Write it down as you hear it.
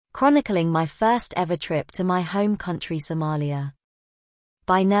Chronicling my first ever trip to my home country Somalia.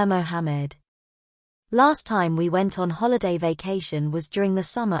 By Nur Mohammed. Last time we went on holiday vacation was during the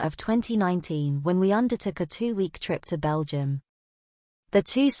summer of 2019 when we undertook a 2-week trip to Belgium. The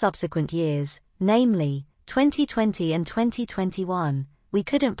 2 subsequent years, namely, 2020 and 2021, we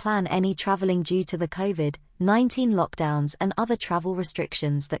couldn't plan any traveling due to the COVID-19 lockdowns and other travel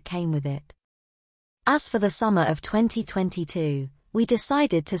restrictions that came with it. As for the summer of 2022, we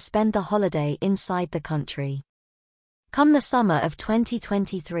decided to spend the holiday inside the country. Come the summer of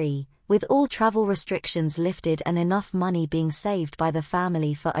 2023, with all travel restrictions lifted and enough money being saved by the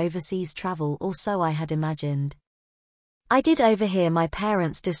family for overseas travel, or so I had imagined. I did overhear my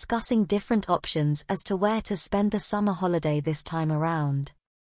parents discussing different options as to where to spend the summer holiday this time around.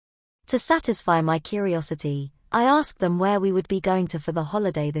 To satisfy my curiosity, I asked them where we would be going to for the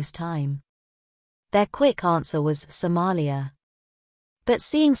holiday this time. Their quick answer was Somalia. But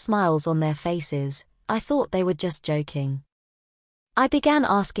seeing smiles on their faces, I thought they were just joking. I began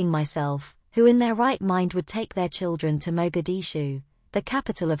asking myself, who in their right mind would take their children to Mogadishu, the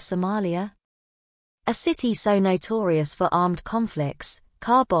capital of Somalia? A city so notorious for armed conflicts,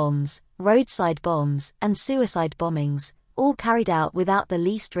 car bombs, roadside bombs, and suicide bombings, all carried out without the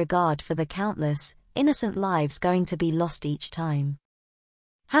least regard for the countless, innocent lives going to be lost each time.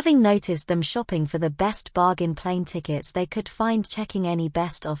 Having noticed them shopping for the best bargain plane tickets they could find, checking any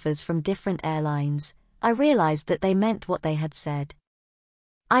best offers from different airlines, I realized that they meant what they had said.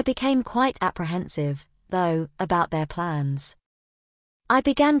 I became quite apprehensive, though, about their plans. I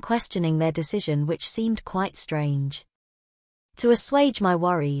began questioning their decision, which seemed quite strange. To assuage my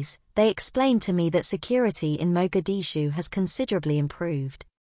worries, they explained to me that security in Mogadishu has considerably improved.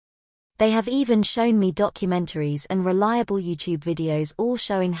 They have even shown me documentaries and reliable YouTube videos, all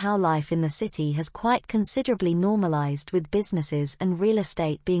showing how life in the city has quite considerably normalized, with businesses and real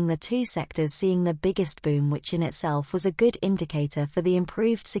estate being the 2 sectors seeing the biggest boom, which in itself was a good indicator for the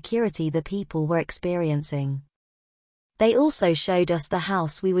improved security the people were experiencing. They also showed us the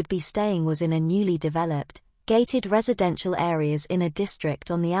house we would be staying was in a newly developed, gated residential areas in a district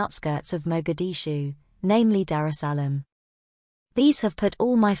on the outskirts of Mogadishu, namely Dar es Salaam. These have put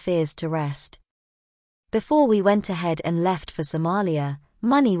all my fears to rest. Before we went ahead and left for Somalia,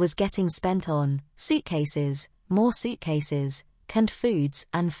 money was getting spent on suitcases, more suitcases, canned foods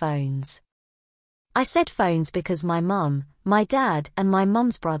and phones. I said phones because my mum, my dad and my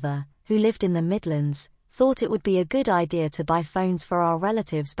mum's brother, who lived in the Midlands, thought it would be a good idea to buy phones for our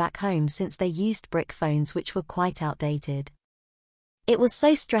relatives back home, since they used brick phones which were quite outdated. It was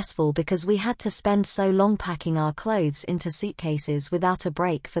so stressful because we had to spend so long packing our clothes into suitcases without a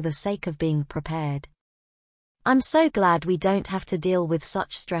break for the sake of being prepared. I'm so glad we don't have to deal with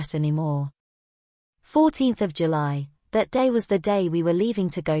such stress anymore. 14th of July, that day was the day we were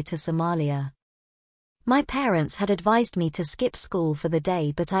leaving to go to Somalia. My parents had advised me to skip school for the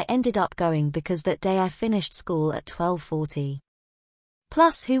day, but I ended up going because that day I finished school at 12:40.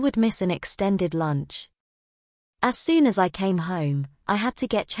 Plus, who would miss an extended lunch? As soon as I came home, I had to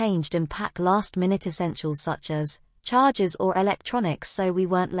get changed and pack last-minute essentials such as chargers or electronics, so we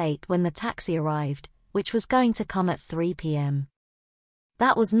weren't late when the taxi arrived, which was going to come at 3 p.m.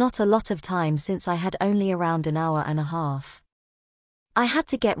 That was not a lot of time, since I had only around an hour and a half. I had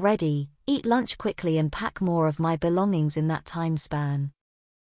to get ready, eat lunch quickly and pack more of my belongings in that time span.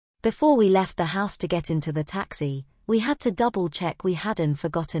 Before we left the house to get into the taxi, we had to double-check we hadn't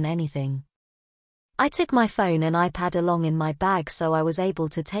forgotten anything. I took my phone and iPad along in my bag so I was able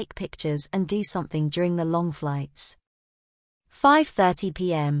to take pictures and do something during the long flights. 5:30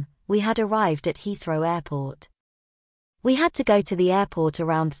 p.m, we had arrived at Heathrow Airport. We had to go to the airport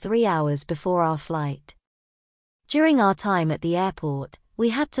around 3 hours before our flight. During our time at the airport, we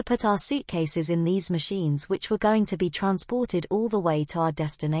had to put our suitcases in these machines which were going to be transported all the way to our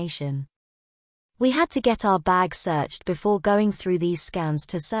destination. We had to get our bags searched before going through these scans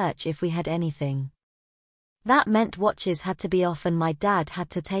to search if we had anything. That meant watches had to be off and my dad had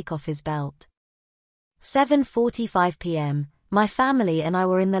to take off his belt. 7:45 p.m, my family and I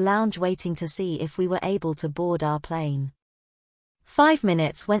were in the lounge waiting to see if we were able to board our plane. 5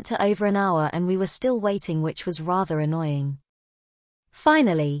 minutes went to over an hour and we were still waiting, which was rather annoying.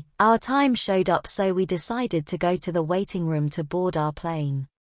 Finally, our time showed up, so we decided to go to the waiting room to board our plane.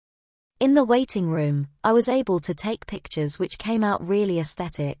 In the waiting room, I was able to take pictures which came out really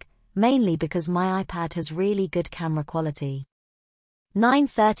aesthetic, mainly because my iPad has really good camera quality.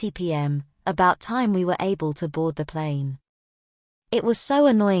 9:30 p.m, about time we were able to board the plane. It was so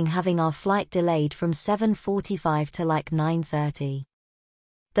annoying having our flight delayed from 7:45 to like 9:30.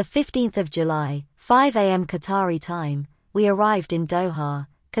 The 15th of July, 5 a.m. Qatari time, we arrived in Doha,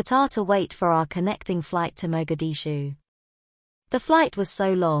 Qatar to wait for our connecting flight to Mogadishu. The flight was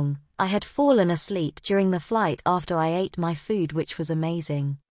so long, I had fallen asleep during the flight after I ate my food, which was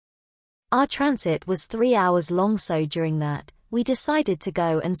amazing. Our transit was 3 hours long, so during that, we decided to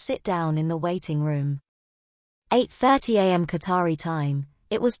go and sit down in the waiting room. 8:30 a.m. Qatari time,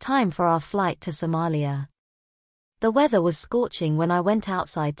 it was time for our flight to Somalia. The weather was scorching when I went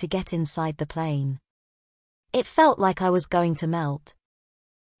outside to get inside the plane. It felt like I was going to melt.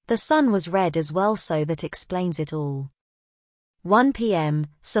 The sun was red as well, so that explains it all. 1 p.m.,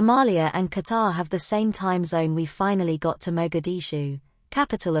 Somalia and Qatar have the same time zone. We finally got to Mogadishu,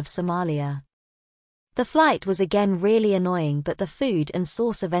 capital of Somalia. The flight was again really annoying, but the food and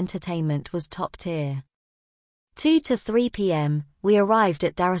source of entertainment was top tier. 2 to 3 p.m., we arrived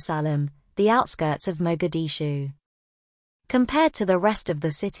at Darussalam, the outskirts of Mogadishu. Compared to the rest of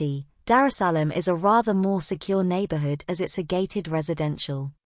the city, Darussalam is a rather more secure neighborhood as it's a gated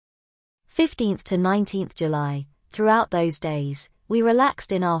residential. 15th to 19th July, throughout those days, we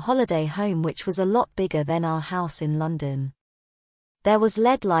relaxed in our holiday home, which was a lot bigger than our house in London. There was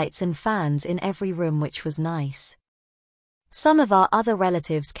LED lights and fans in every room, which was nice. Some of our other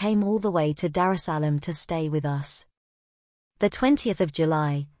relatives came all the way to Darussalam to stay with us. The 20th of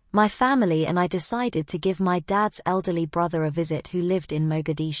July, my family and I decided to give my dad's elderly brother a visit who lived in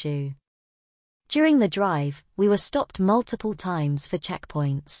Mogadishu. During the drive, we were stopped multiple times for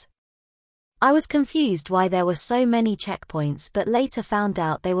checkpoints. I was confused why there were so many checkpoints, but later found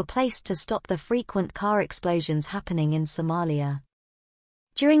out they were placed to stop the frequent car explosions happening in Somalia.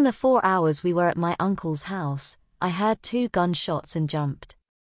 During the 4 hours we were at my uncle's house, I heard 2 gunshots and jumped.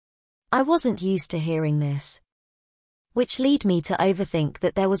 I wasn't used to hearing this, which led me to overthink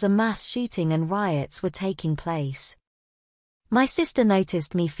that there was a mass shooting and riots were taking place. My sister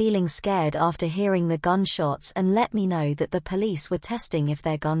noticed me feeling scared after hearing the gunshots and let me know that the police were testing if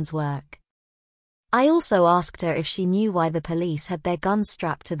their guns work. I also asked her if she knew why the police had their guns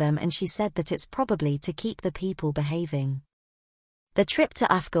strapped to them, and she said that it's probably to keep the people behaving. The trip to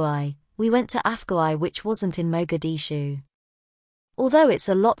Afgoi, we went to Afgoi, which wasn't in Mogadishu. Although it's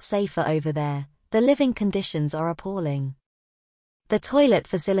a lot safer over there, the living conditions are appalling. The toilet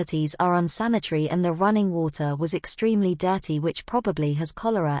facilities are unsanitary and the running water was extremely dirty, which probably has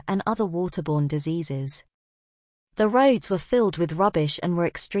cholera and other waterborne diseases. The roads were filled with rubbish and were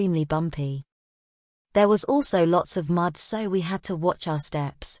extremely bumpy. There was also lots of mud, so we had to watch our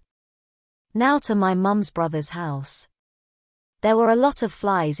steps. Now to my mum's brother's house. There were a lot of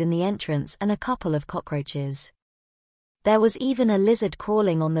flies in the entrance and a couple of cockroaches. There was even a lizard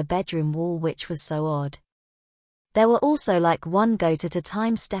crawling on the bedroom wall, which was so odd. There were also like one goat at a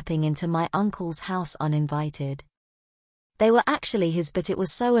time stepping into my uncle's house uninvited. They were actually his, but it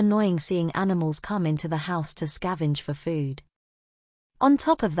was so annoying seeing animals come into the house to scavenge for food. On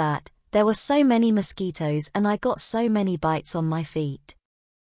top of that, there were so many mosquitoes and I got so many bites on my feet.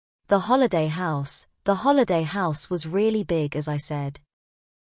 The holiday house was really big, as I said.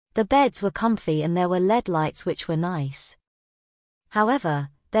 The beds were comfy and there were LED lights, which were nice. However,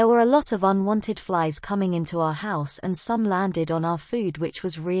 there were a lot of unwanted flies coming into our house and some landed on our food, which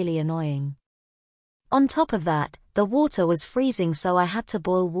was really annoying. On top of that, the water was freezing, so I had to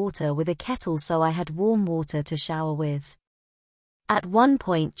boil water with a kettle so I had warm water to shower with. At one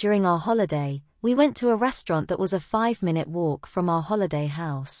point during our holiday, we went to a restaurant that was a 5-minute walk from our holiday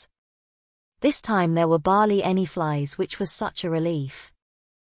house. This time there were barely any flies, which was such a relief.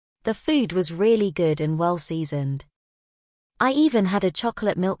 The food was really good and well seasoned. I even had a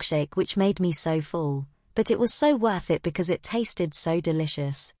chocolate milkshake, which made me so full, but it was so worth it because it tasted so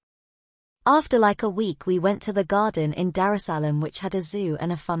delicious. After like a week we went to the garden in Darussalam, which had a zoo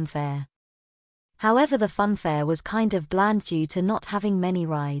and a fun fair. However, the fun fair was kind of bland due to not having many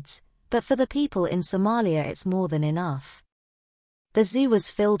rides, but for the people in Somalia it's more than enough. The zoo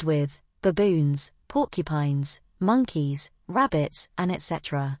was filled with baboons, porcupines, monkeys, rabbits, and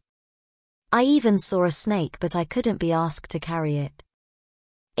etc. I even saw a snake, but I couldn't be asked to carry it.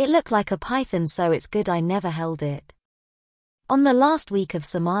 It looked like a python, so it's good I never held it. On the last week of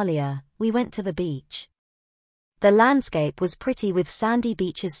Somalia, we went to the beach. The landscape was pretty with sandy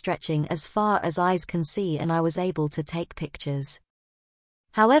beaches stretching as far as eyes can see, and I was able to take pictures.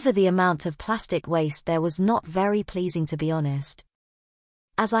 However, the amount of plastic waste there was not very pleasing, to be honest.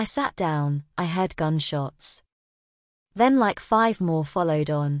 As I sat down, I heard gunshots. Then like 5 more followed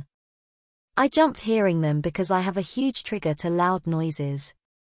on. I jumped hearing them because I have a huge trigger to loud noises.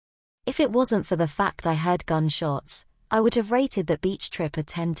 If it wasn't for the fact I heard gunshots, I would have rated that beach trip a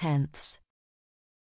 10/10.